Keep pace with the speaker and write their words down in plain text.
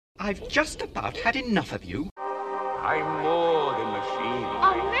I've just about had enough of you. I'm more than machine.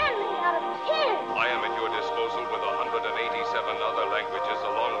 Oh, man, we got a pig! I am at your disposal with 187 other languages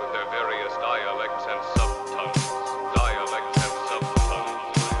along with their various dialects and subtongues.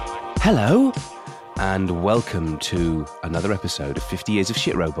 Hello, and welcome to another episode of 50 Years of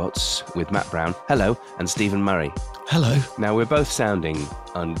Shit Robots with Matt Brown, hello, and Stephen Murray. Hello. Now, we're both sounding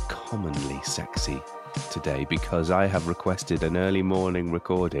uncommonly sexy today because I have requested an early morning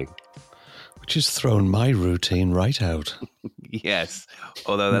recording. Which has thrown my routine right out. Yes,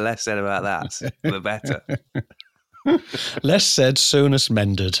 although the less said about that, the better. Less said, soonest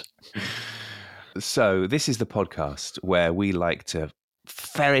mended. So, this is the podcast where we like to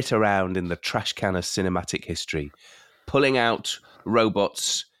ferret around in the trash can of cinematic history, pulling out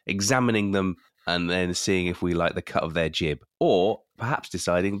robots, examining them, and then seeing if we like the cut of their jib, or perhaps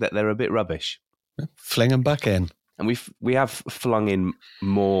deciding that they're a bit rubbish. Fling them back in. And we have flung in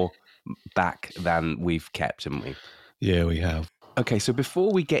more back than we've kept, haven't we? Yeah, we have. Okay, so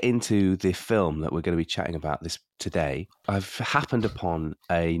before we get into the film that we're going to be chatting about this today, I've happened upon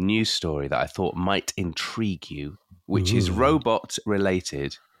a news story that I thought might intrigue you, which is robot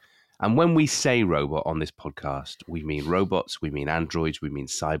related. And when we say robot on this podcast, we mean robots, we mean androids, we mean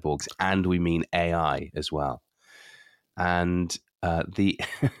cyborgs, and we mean AI as well. And the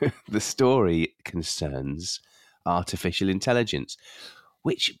the story concerns artificial intelligence,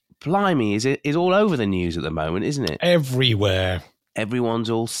 which, blimey, is all over the news at the moment, isn't it? Everywhere.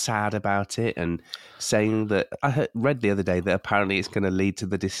 Everyone's all sad about it and saying that, read the other day that apparently it's going to lead to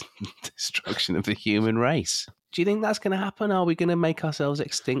the destruction of the human race. Do you think that's going to happen? Are we going to make ourselves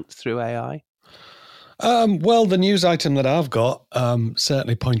extinct through AI? Well, the news item that I've got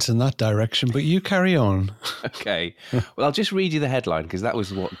certainly points in that direction, but you carry on. Okay. Well, I'll just read you the headline because that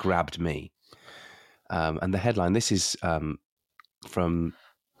was what grabbed me. And the headline, this is from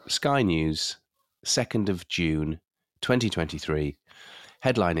Sky News, 2nd of June, 2023.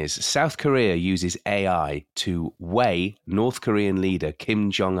 Headline is, South Korea uses AI to weigh North Korean leader Kim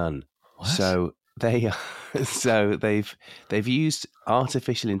Jong-un. What? So they've used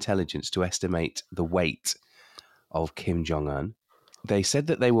artificial intelligence to estimate the weight of Kim Jong-un. They said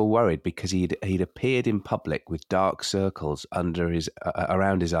that they were worried because he'd appeared in public with dark circles under his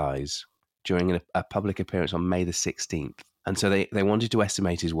around his eyes during a public appearance on May the 16th. And so they wanted to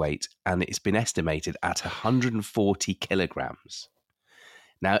estimate his weight, and it's been estimated at 140 kilograms.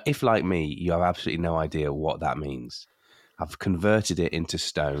 Now, if like me, you have absolutely no idea what that means, I've converted it into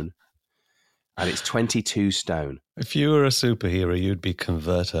stone, and it's 22 stone. If you were a superhero, you'd be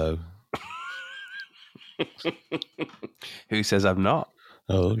Converto. Who says I'm not?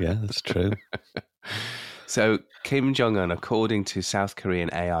 Oh, yeah, that's true. So Kim Jong-un, according to South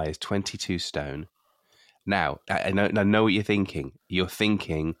Korean AI, is 22 stone. Now, I know what you're thinking. You're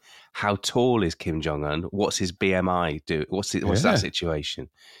thinking, how tall is Kim Jong-un? What's his BMI do? What's that situation?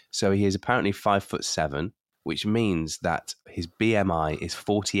 So he is apparently 5'7", which means that his BMI is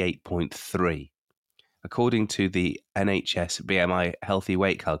 48.3. According to the NHS BMI healthy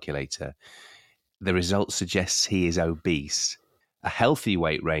weight calculator, the result suggests he is obese. A healthy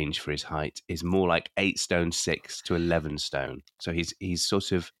weight range for his height is more like 8 stone 6 to 11 stone. So he's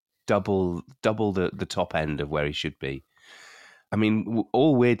sort of double the top end of where he should be. I mean,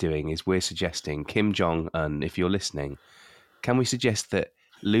 all we're doing is we're suggesting, Kim Jong-un, if you're listening, can we suggest that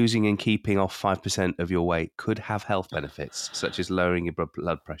losing and keeping off 5% of your weight could have health benefits, such as lowering your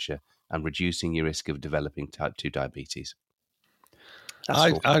blood pressure and reducing your risk of developing type 2 diabetes?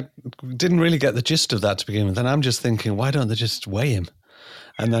 I didn't really get the gist of that to begin with. And I'm just thinking, why don't they just weigh him?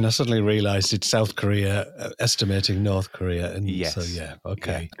 And then I suddenly realised it's South Korea estimating North Korea. And yes. So, yeah,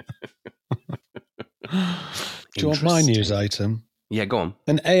 okay. Do you want my news item? Yeah, go on.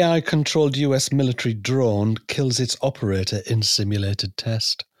 An AI-controlled US military drone kills its operator in simulated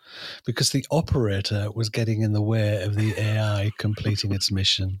test because the operator was getting in the way of the AI completing its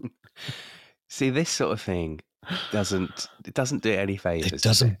mission. See, this sort of thing doesn't do it any favours. It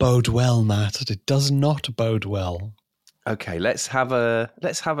doesn't bode well, Matt. It does not bode well. Okay, let's have a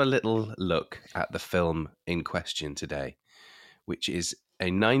little look at the film in question today, which is a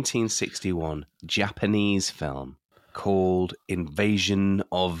 1961 Japanese film called Invasion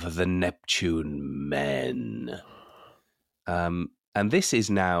of the Neptune Men. And this is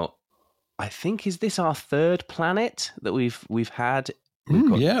now, I think, is this our third planet that we've had? We've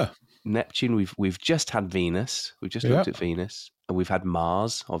got yeah. Neptune. We've just had Venus. We've just looked at Venus, and we've had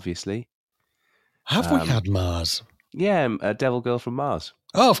Mars, obviously. Have we had Mars? Yeah, a Devil Girl from Mars.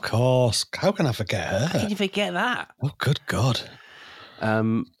 Oh, of course. How can I forget her? How can you forget that? Oh, good God.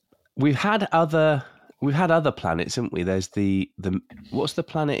 We've had other We've had other planets, haven't we? There's the what's the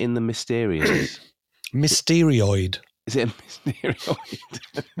planet in the Mysterians? Mysterioid. Is it a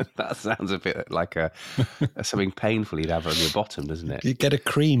Mysterioid? That sounds a bit like something painful you'd have on your bottom, doesn't it? You get a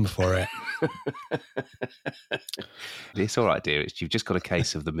cream for it. It's all right, dear. You've just got a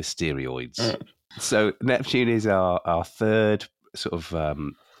case of the Mysterioids. So Neptune is our third sort of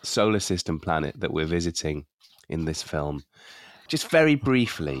solar system planet that we're visiting in this film. Just very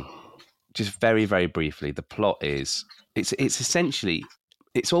briefly, just very, very briefly, the plot is it's essentially,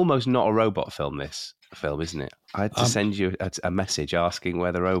 it's almost not a robot film, this film, isn't it? I had to send you a message asking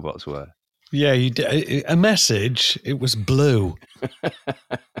where the robots were. Yeah, you did. A message. It was blue.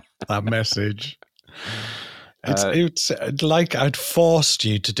 That message. It's like I'd forced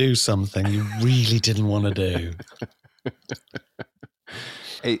you to do something you really didn't want to do.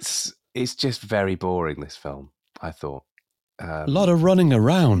 It's just very boring, this film, I thought. A lot of running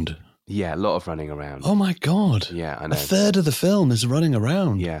around. Yeah, a lot of running around. Oh my God. Yeah, I know. A third of the film is running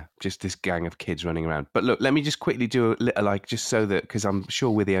around. Yeah, just this gang of kids running around. But look, let me just quickly do just so that, because I'm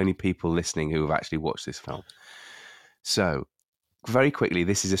sure we're the only people listening who have actually watched this film. So, very quickly,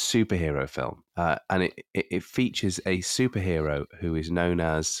 this is a superhero film. And it features a superhero who is known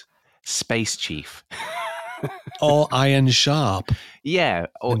as Space Chief. Or Iron Sharp. Yeah.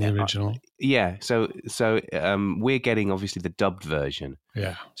 In the original. Yeah. So we're getting, obviously, the dubbed version.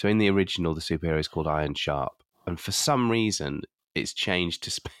 Yeah. So in the original, the superhero is called Iron Sharp. And for some reason, it's changed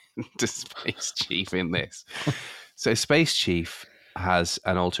to Space Chief in this. So Space Chief has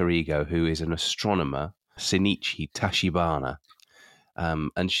an alter ego who is an astronomer, Shinichi Tachibana.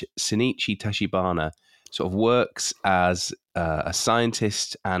 And Shinichi Tachibana sort of works as a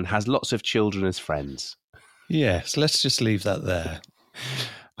scientist and has lots of children as friends. Yes, let's just leave that there.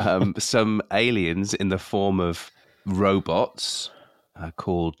 Some aliens in the form of robots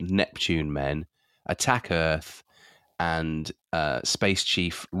called Neptune Men attack Earth, and Space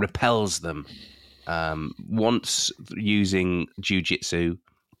Chief repels them, once using jujitsu,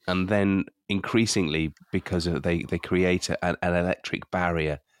 and then increasingly because they create an electric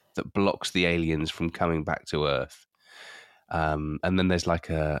barrier that blocks the aliens from coming back to Earth. And then there's like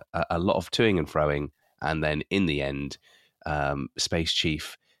a lot of toing and froing. And then in the end, Space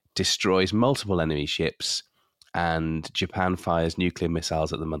Chief destroys multiple enemy ships, and Japan fires nuclear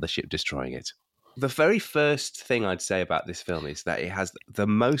missiles at the mothership, destroying it. The very first thing I'd say about this film is that it has the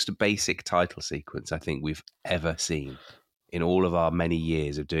most basic title sequence I think we've ever seen in all of our many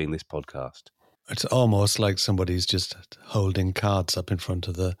years of doing this podcast. It's almost like somebody's just holding cards up in front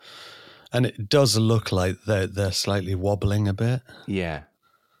of the... And it does look like they're slightly wobbling a bit. Yeah.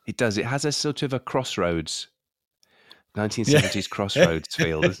 It does. It has a sort of a Crossroads, 1970s Crossroads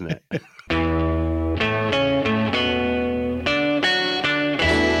feel, doesn't it?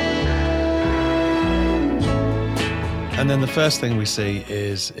 And then the first thing we see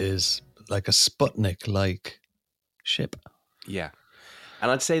is like a Sputnik-like ship. Yeah. And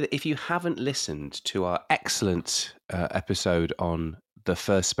I'd say that if you haven't listened to our excellent episode on the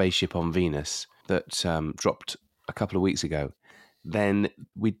first spaceship on Venus that dropped a couple of weeks ago, then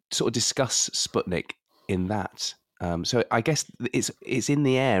we sort of discuss Sputnik in that. So I guess it's in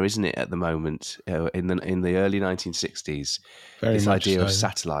the air, isn't it, at the moment, in the early 1960s, Very this much idea so. of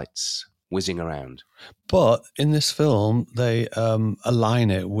satellites whizzing around. But in this film, they align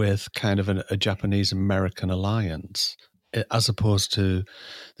it with kind of a Japanese-American alliance, as opposed to,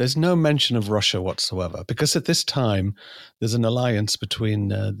 there's no mention of Russia whatsoever, because at this time, there's an alliance between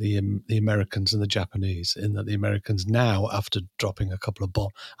the Americans and the Japanese, in that the Americans now, after dropping a couple of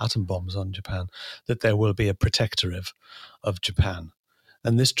atom bombs on Japan, that there will be a protectorate of Japan.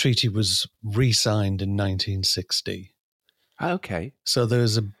 And this treaty was re-signed in 1960. Okay. So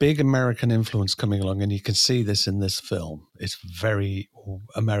there's a big American influence coming along, and you can see this in this film. It's very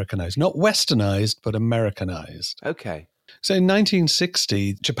Americanized. Not westernized, but Americanized. Okay. So in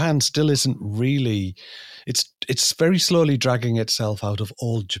 1960, Japan still isn't really... It's very slowly dragging itself out of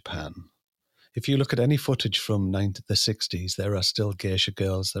old Japan. If you look at any footage from the 60s, there are still geisha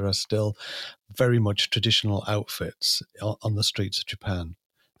girls. There are still very much traditional outfits on the streets of Japan.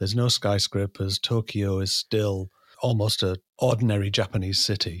 There's no skyscrapers. Tokyo is still almost an ordinary Japanese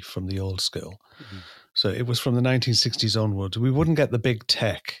city from the old school. Mm-hmm. So it was from the 1960s onwards. We wouldn't get the big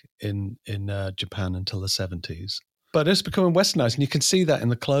tech in Japan until the 70s. But it's becoming westernized, and you can see that in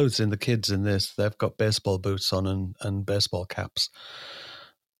the clothes in the kids in this. They've got baseball boots on and baseball caps.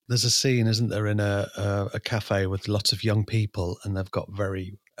 There's a scene, isn't there, in a cafe with lots of young people, and they've got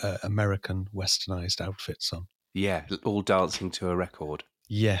very American westernized outfits on. Yeah, all dancing to a record.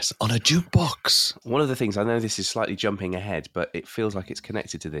 Yes, on a jukebox. One of the things, I know this is slightly jumping ahead, but it feels like it's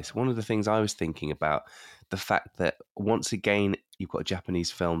connected to this. One of the things I was thinking about, the fact that once again, you've got a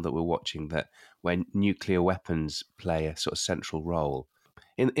Japanese film that we're watching that where nuclear weapons play a sort of central role.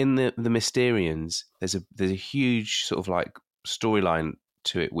 In the Mysterians, there's a huge sort of like storyline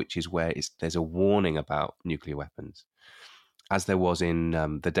to it, which is where there's a warning about nuclear weapons, as there was in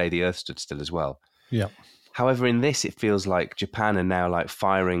The Day the Earth Stood Still as well. Yeah. However, in this, it feels like Japan are now like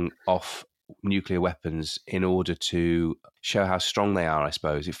firing off nuclear weapons in order to show how strong they are, I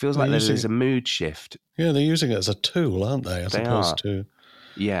suppose. It feels like there's a mood shift. Yeah, they're using it as a tool, aren't they? They opposed are. to...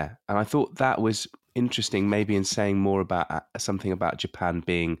 Yeah, and I thought that was interesting, maybe in saying more about something about Japan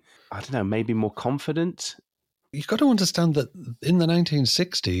being, I don't know, maybe more confident. You've got to understand that in the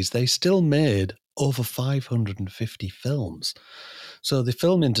 1960s, they still made over 550 films. So the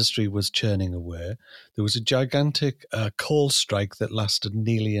film industry was churning away. There was a gigantic coal strike that lasted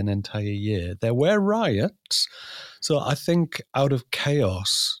nearly an entire year. There were riots. So I think out of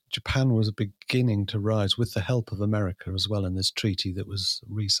chaos, Japan was beginning to rise with the help of America as well in this treaty that was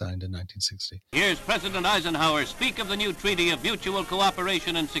re-signed in 1960. Here's President Eisenhower speak of the new Treaty of Mutual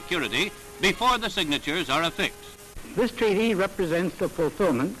Cooperation and Security before the signatures are affixed. This treaty represents the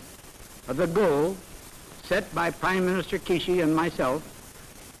fulfillment of the goal set by Prime Minister Kishi and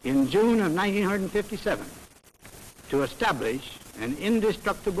myself in June of 1957 to establish an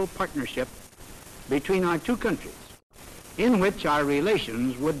indestructible partnership between our two countries in which our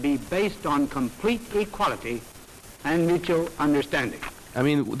relations would be based on complete equality and mutual understanding. I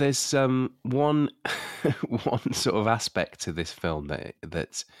mean, there's one sort of aspect to this film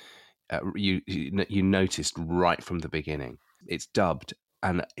that you noticed right from the beginning. It's dubbed,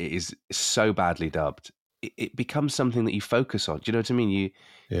 and it is so badly dubbed. It becomes something that you focus on. Do you know what I mean?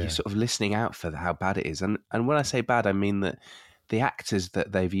 You're sort of listening out for how bad it is. And when I say bad, I mean that the actors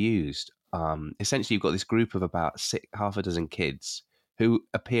that they've used, essentially you've got this group of about half a dozen kids who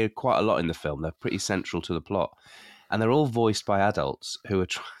appear quite a lot in the film. They're pretty central to the plot. And they're all voiced by adults who are,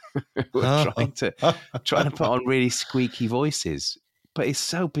 trying to put on really squeaky voices. But it's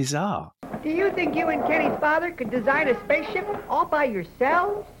so bizarre. Do you think you and Kenny's father could design a spaceship all by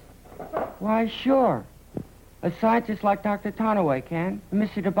yourselves? Why, sure. A scientist like Dr. Tanaway can.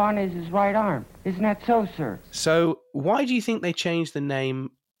 Mr. Debon is his right arm. Isn't that so, sir? So why do you think they changed the name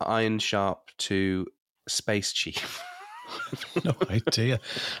Iron Sharp to Space Chief? No idea.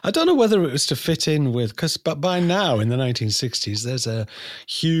 I don't know whether it was to fit in with, but by now in the 1960s, there's a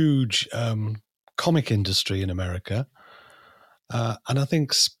huge comic industry in America. And I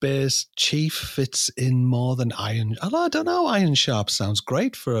think Space Chief fits in more than Iron. I don't know. Iron Sharp sounds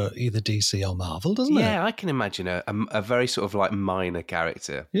great for either DC or Marvel, doesn't it? Yeah, I can imagine a very sort of like minor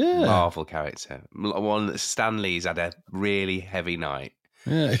character, Marvel character, one that Stan Lee's had a really heavy night.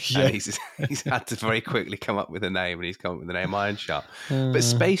 Yeah. And he's had to very quickly come up with a name, and he's come up with the name Iron Sharp. But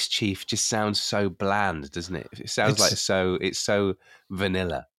Space Chief just sounds so bland, doesn't it? It sounds it's so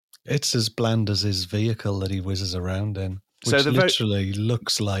vanilla. It's as bland as his vehicle that he whizzes around in. So Which literally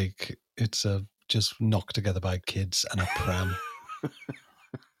looks like it's just knocked together by kids and a pram.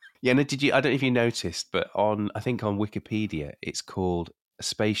 Yeah, no, I don't know if you noticed, but I think on Wikipedia, it's called a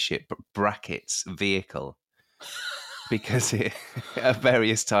spaceship brackets vehicle because at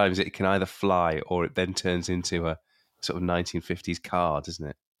various times it can either fly or it then turns into a sort of 1950s car, doesn't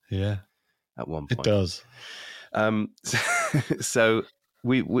it? Yeah, at one point it does. So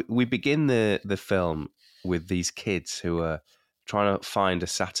we begin the film with these kids who are trying to find a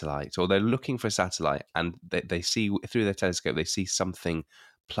satellite, or they're looking for a satellite, and they see through their telescope, they see something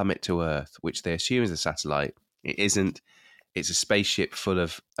plummet to Earth, which they assume is a satellite. It isn't. It's a spaceship full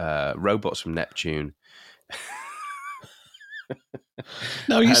of robots from Neptune.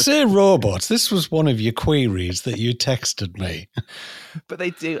 Now, you say robots. This was one of your queries that you texted me. But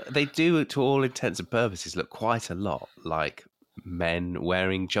they do, to all intents and purposes, look quite a lot like men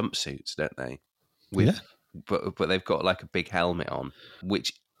wearing jumpsuits, don't they? But they've got like a big helmet on,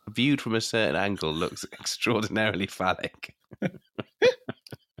 which viewed from a certain angle looks extraordinarily phallic.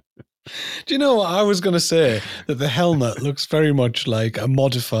 Do you know what I was going to say? That the helmet looks very much like a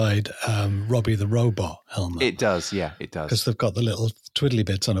modified Robbie the Robot helmet. It does, yeah, it does. Because they've got the little twiddly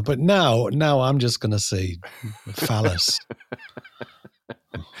bits on it. But now I'm just going to see phallus.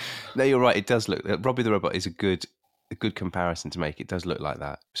 No, you're right. It does look. Robbie the Robot is a good comparison to make. It does look like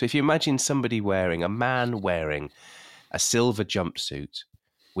that. So if you imagine a man wearing a silver jumpsuit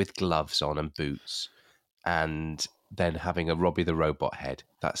with gloves on and boots, and then having a Robbie the Robot head,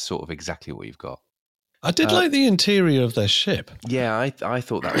 that's sort of exactly what you've got. I did like the interior of their ship. Yeah, I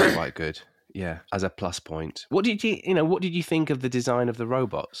thought that was quite good. Yeah, as a plus point. What did you think of the design of the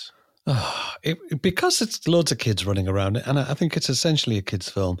robots? Because it's loads of kids running around, and I think it's essentially a kids'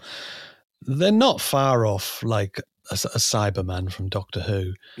 film. They're not far off like a Cyberman from Doctor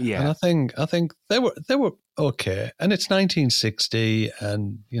Who. Yeah, and I think they were okay. And it's 1960,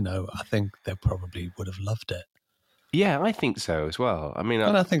 and I think they probably would have loved it. Yeah, I think so as well. I mean,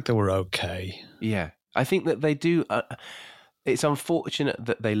 and I think they were okay. Yeah, I think that they do. It's unfortunate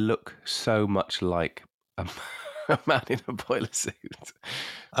that they look so much like a man in a boiler suit.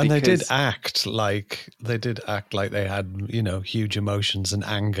 And they did act like they had, huge emotions and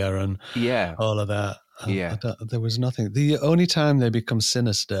anger and all of that. There was nothing. The only time they become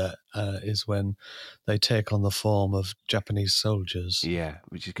sinister is when they take on the form of Japanese soldiers. Yeah,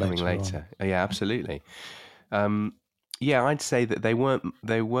 which is coming later. Yeah, absolutely. Yeah, I'd say that they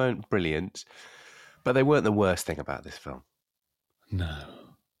weren't brilliant, but they weren't the worst thing about this film. No.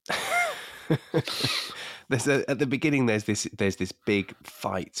 At the beginning, there's this big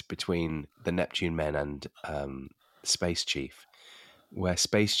fight between the Neptune Men and Space Chief, where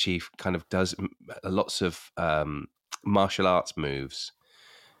Space Chief kind of does lots of martial arts moves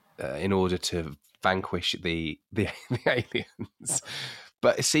in order to vanquish the aliens,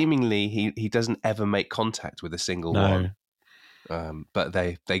 but seemingly he doesn't ever make contact with a single one. But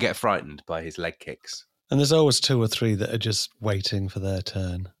they get frightened by his leg kicks. And there's always 2 or 3 that are just waiting for their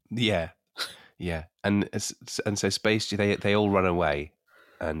turn. Yeah. Yeah, and so Space, they all run away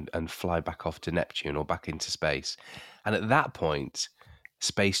and fly back off to Neptune or back into space. And at that point,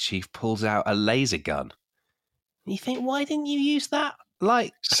 Space Chief pulls out a laser gun. And you think, why didn't you use that?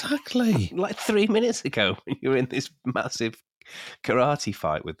 Exactly. Like 3 minutes ago when you were in this massive karate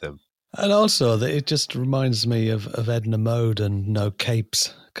fight with them. And also, that it just reminds me of Edna Mode and No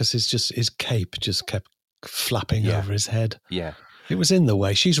Capes, because his cape just kept flapping over his head. Yeah. It was in the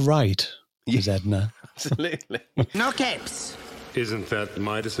way. She's right. Is Edna. Absolutely. No capes. Isn't that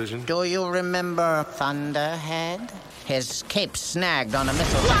my decision? Do you remember Thunderhead? His cape snagged on a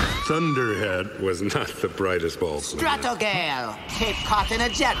missile. Thunderhead was not the brightest bulb. Stratogale. Cape caught in a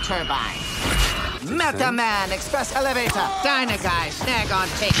jet turbine. Meta Man Express Elevator. Dynaguy snag on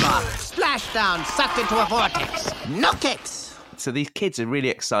takeoff. Splashdown sucked into a vortex. No capes. So these kids are really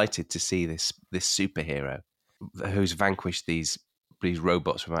excited to see this superhero who's vanquished these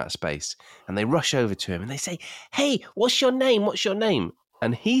robots from outer space, and they rush over to him and they say, "Hey, what's your name? What's your name?"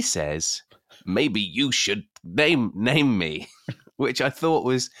 And he says, "Maybe you should name me," which I thought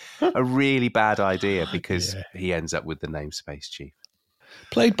was a really bad idea because he ends up with the name Space Chief,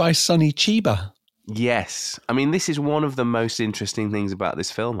 played by Sonny Chiba. Yes, I mean this is one of the most interesting things about this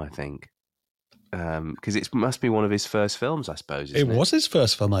film, I think, because it must be one of his first films, I suppose. It was his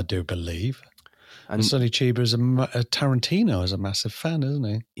first film, I do believe. And Sonny Chiba is a Tarantino is a massive fan, isn't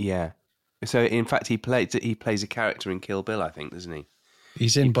he? Yeah. So in fact, he plays a character in Kill Bill, I think, doesn't he?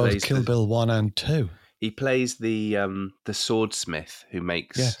 He's in both Kill Bill 1 and 2. He plays the swordsmith who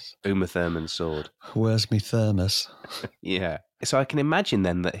makes Uma Thurman's sword. Where's me thermos? Yeah. So I can imagine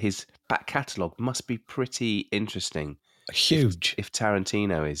then that his back catalogue must be pretty interesting. Huge. If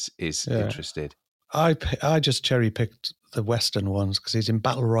Tarantino is interested. I just cherry picked the Western ones because he's in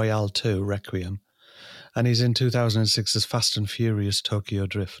Battle Royale 2, Requiem. And he's in 2006's Fast and Furious Tokyo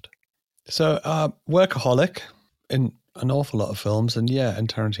Drift. So, workaholic in an awful lot of films. And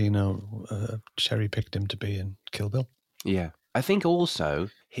Tarantino cherry-picked him to be in Kill Bill. Yeah. I think also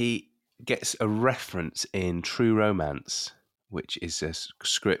he gets a reference in True Romance, which is a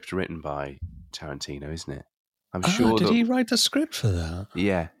script written by Tarantino, isn't it? I'm sure. Did he write the script for that?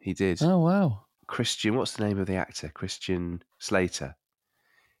 Yeah, he did. Oh, wow. What's the name of the actor? Christian Slater.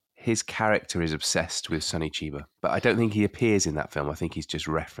 His character is obsessed with Sonny Chiba, but I don't think he appears in that film. I think he's just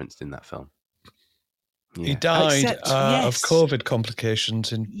referenced in that film. Yeah. He died of COVID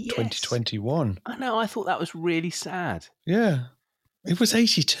complications in 2021. I know. I thought that was really sad. Yeah. It was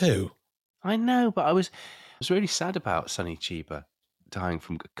 82. I know, but I was really sad about Sonny Chiba dying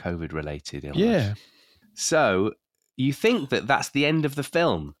from COVID-related illness. Yeah. So you think that that's the end of the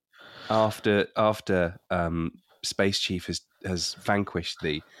film after Space Chief has vanquished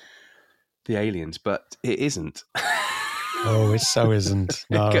the aliens, but it isn't. Oh, it so isn't.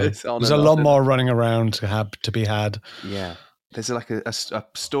 No. There's a lot more running around to be had. Yeah. There's like a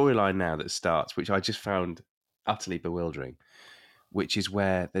storyline now that starts, which I just found utterly bewildering, which is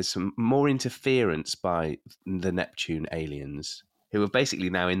where there's some more interference by the Neptune aliens, who are basically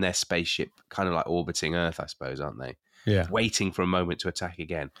now in their spaceship, kind of like orbiting Earth, I suppose, aren't they? Yeah. Waiting for a moment to attack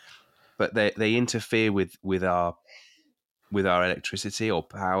again. But they interfere with our electricity or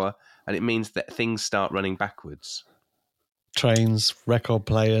power, and it means that things start running backwards. Trains, record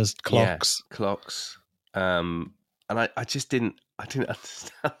players, clocks. Yeah, clocks. And I just didn't understand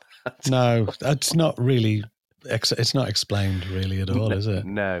that. No, that's not really. It's not explained really at all, is it?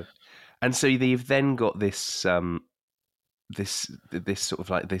 No. And so you've then got this this sort of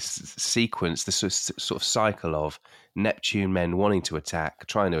like this sequence, this sort of cycle of Neptune men wanting to attack,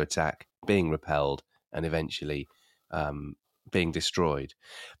 trying to attack, being repelled, and eventually being destroyed.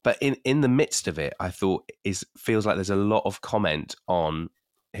 But in the midst of it, I thought feels like there's a lot of comment on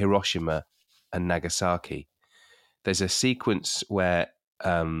Hiroshima and Nagasaki. There's a sequence where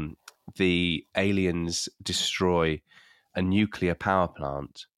the aliens destroy a nuclear power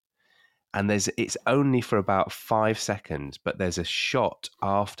plant. And it's only for about 5 seconds, but there's a shot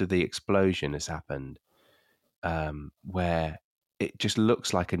after the explosion has happened where it just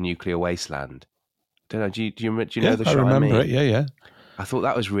looks like a nuclear wasteland. Don't know. Do you know the shot? I remember I mean? it. Yeah. I thought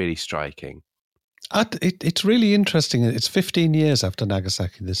that was really striking. It's really interesting. It's 15 years after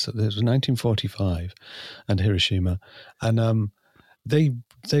Nagasaki. This was 1945, and Hiroshima, and they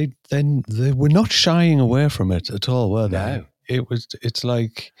were not shying away from it at all, were they? No. It's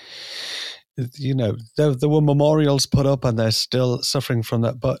like, you know, there were memorials put up and they're still suffering from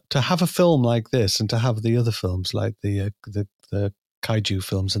that. But to have a film like this and to have the other films like the kaiju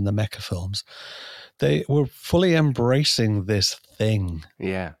films and the mecha films, they were fully embracing this thing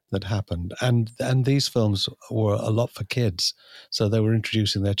that happened. And these films were a lot for kids. So they were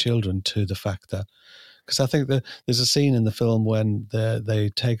introducing their children to the fact that, because I think that there's a scene in the film when they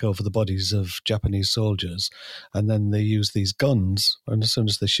take over the bodies of Japanese soldiers and then they use these guns, and as soon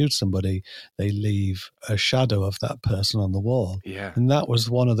as they shoot somebody, they leave a shadow of that person on the wall. Yeah. And that was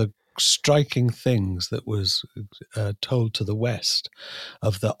one of the striking things that was told to the West,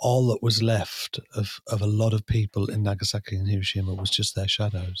 of that all that was left of a lot of people in Nagasaki and Hiroshima was just their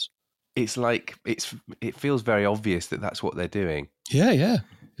shadows. It's like it feels very obvious that that's what they're doing. Yeah.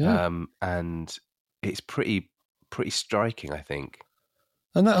 And it's pretty striking, I think.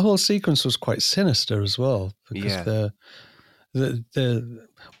 And that whole sequence was quite sinister as well, because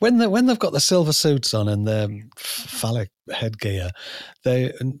when they've got the silver suits on and their phallic headgear,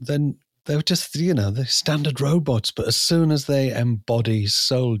 they're just, you know, they're standard robots. But as soon as they embody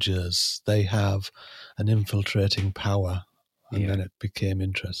soldiers, they have an infiltrating power, and then it became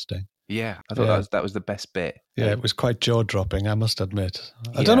interesting. Yeah, I thought that was the best bit. Yeah, it was quite jaw-dropping, I must admit.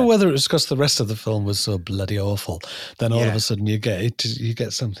 I don't know whether it was because the rest of the film was so bloody awful. Then all of a sudden you get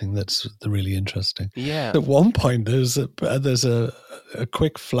something that's really interesting. Yeah. At one point, there's a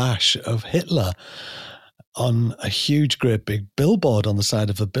quick flash of Hitler on a huge, great big billboard on the side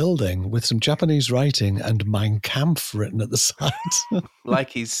of a building with some Japanese writing and Mein Kampf written at the side. Like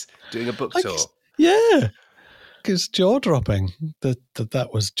he's doing a book tour. Yeah. It's jaw-dropping that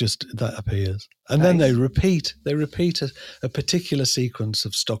was just, that appears. And then they repeat a particular sequence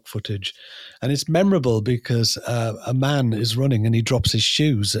of stock footage. And it's memorable because a man is running and he drops his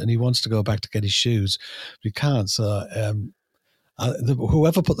shoes and he wants to go back to get his shoes, but he can't. So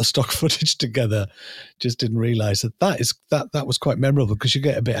whoever put the stock footage together just didn't realise that was quite memorable, because you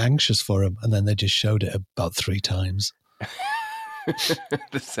get a bit anxious for him, and then they just showed it about 3 times.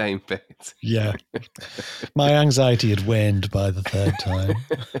 The same bit. Yeah. My anxiety had waned by the 3rd time.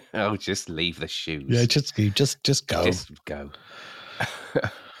 Oh, just leave the shoes. Yeah, just go. Just go.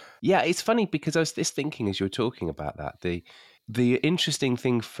 Yeah, it's funny because I was just thinking as you were talking about that, the interesting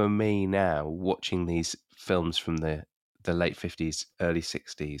thing for me now, watching these films from the late 50s, early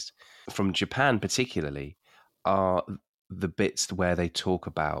 60s, from Japan particularly, are the bits where they talk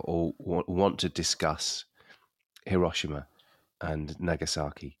about or want to discuss Hiroshima and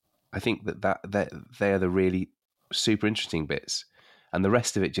Nagasaki. I think that they are the really super interesting bits, and the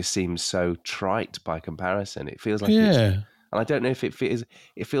rest of it just seems so trite by comparison. It feels like and I don't know if it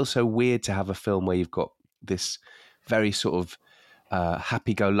feels so weird to have a film where you've got this very sort of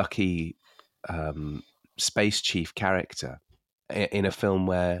happy-go-lucky space chief character in a film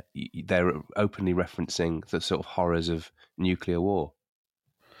where they're openly referencing the sort of horrors of nuclear war.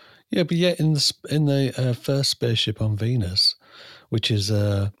 Yeah, but yet in the first spaceship on Venus, which is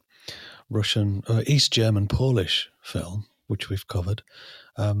a Russian, East German, Polish film, which we've covered,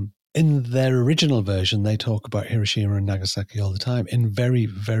 in their original version, they talk about Hiroshima and Nagasaki all the time in very,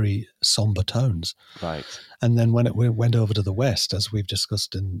 very somber tones. Right. And then when it went over to the West, as we've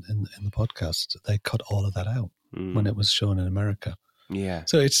discussed in the podcast, they cut all of that out when it was shown in America. Yeah.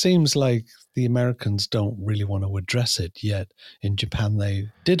 So it seems like the Americans don't really want to address it, yet in Japan they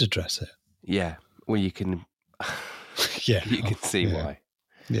did address it. Yeah. Well, you can you can see why.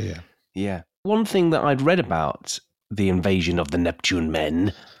 Yeah. Yeah. One thing that I'd read about the invasion of the Neptune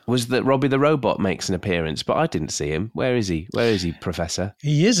Men was that Robbie the Robot makes an appearance, but I didn't see him. Where is he? Where is he, Professor?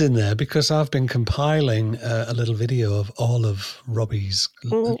 He is in there because I've been compiling a little video of all of Robbie's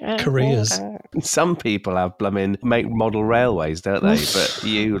careers. Some people have make model railways, don't they? But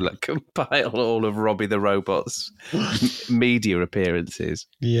you compile all of Robbie the Robot's media appearances.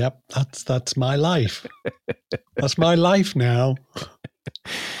 Yep, that's my life. That's my life now.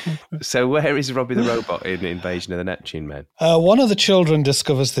 So where is Robbie the Robot in Invasion of the Neptune Men? One of the children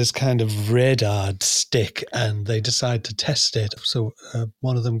discovers this kind of radar stick and they decide to test it. So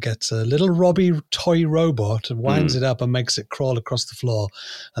one of them gets a little Robbie toy robot and winds it up and makes it crawl across the floor,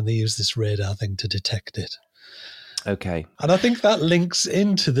 and they use this radar thing to detect it. Okay. And I think that links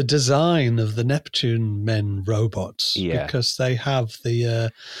into the design of the Neptune Men robots, because they have the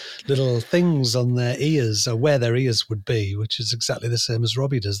little things on their ears, or where their ears would be, which is exactly the same as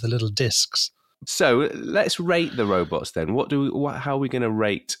Robbie does, the little discs. So let's rate the robots then. How are we going to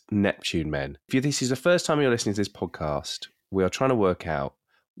rate Neptune Men? If this is the first time you're listening to this podcast, we are trying to work out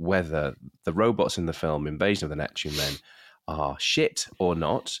whether the robots in the film Invasion of the Neptune Men are shit or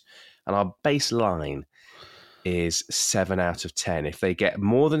not. And our baseline is 7 out of 10. If they get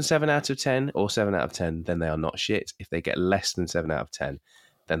more than 7 out of 10 or 7 out of 10, then they are not shit. If they get less than 7 out of 10,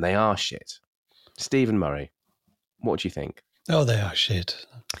 then they are shit. Stephen Murray, what do you think? Oh, they are shit.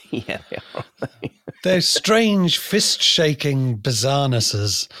 Yeah, they are. They're strange, fist-shaking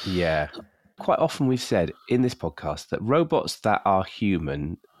bizarrenesses. Yeah. Quite often we've said in this podcast that robots that are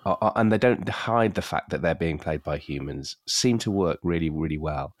human, and they don't hide the fact that they're being played by humans, seem to work really, really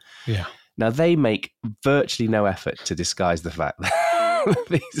well. Yeah. Now, they make virtually no effort to disguise the fact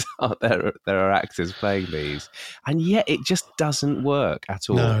that there are actors playing these. And yet it just doesn't work at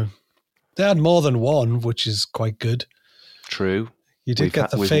all. No. They had more than one, which is quite good. True. You did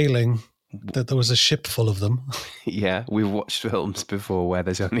get the feeling that there was a ship full of them. Yeah, we've watched films before where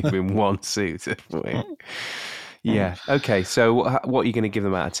there's only been one suit, haven't we? Yeah. Okay, so what are you going to give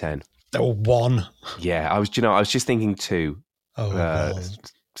them out of 10? Oh, 1. Yeah, I was just thinking 2. Oh, well.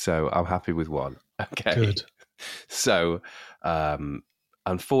 So I'm happy with 1. Okay. Good. So,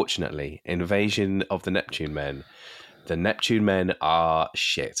 unfortunately, Invasion of the Neptune Men are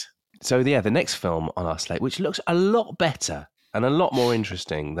shit. So, yeah, the next film on our slate, which looks a lot better and a lot more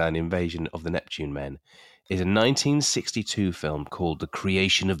interesting than Invasion of the Neptune Men, is a 1962 film called The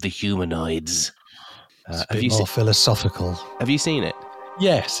Creation of the Humanoids. It's a bit more philosophical. Have you seen it?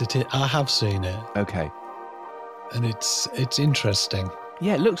 Yes, it is. I have seen it. Okay. And it's interesting.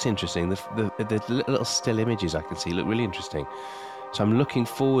 Yeah, it looks interesting. The little still images I can see look really interesting. So I'm looking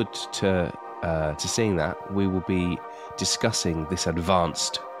forward to seeing that. We will be discussing this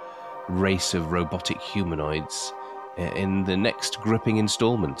advanced race of robotic humanoids in the next gripping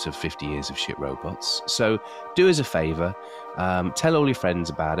installment of 50 Years of Shit Robots. So do us a favour, tell all your friends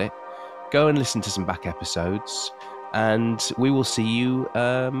about it, go and listen to some back episodes, and we will see you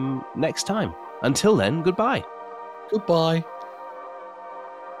next time. Until then, goodbye. Goodbye.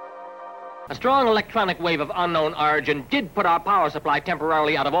 A strong electronic wave of unknown origin did put our power supply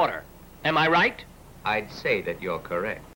temporarily out of order. Am I right? I'd say that you're correct.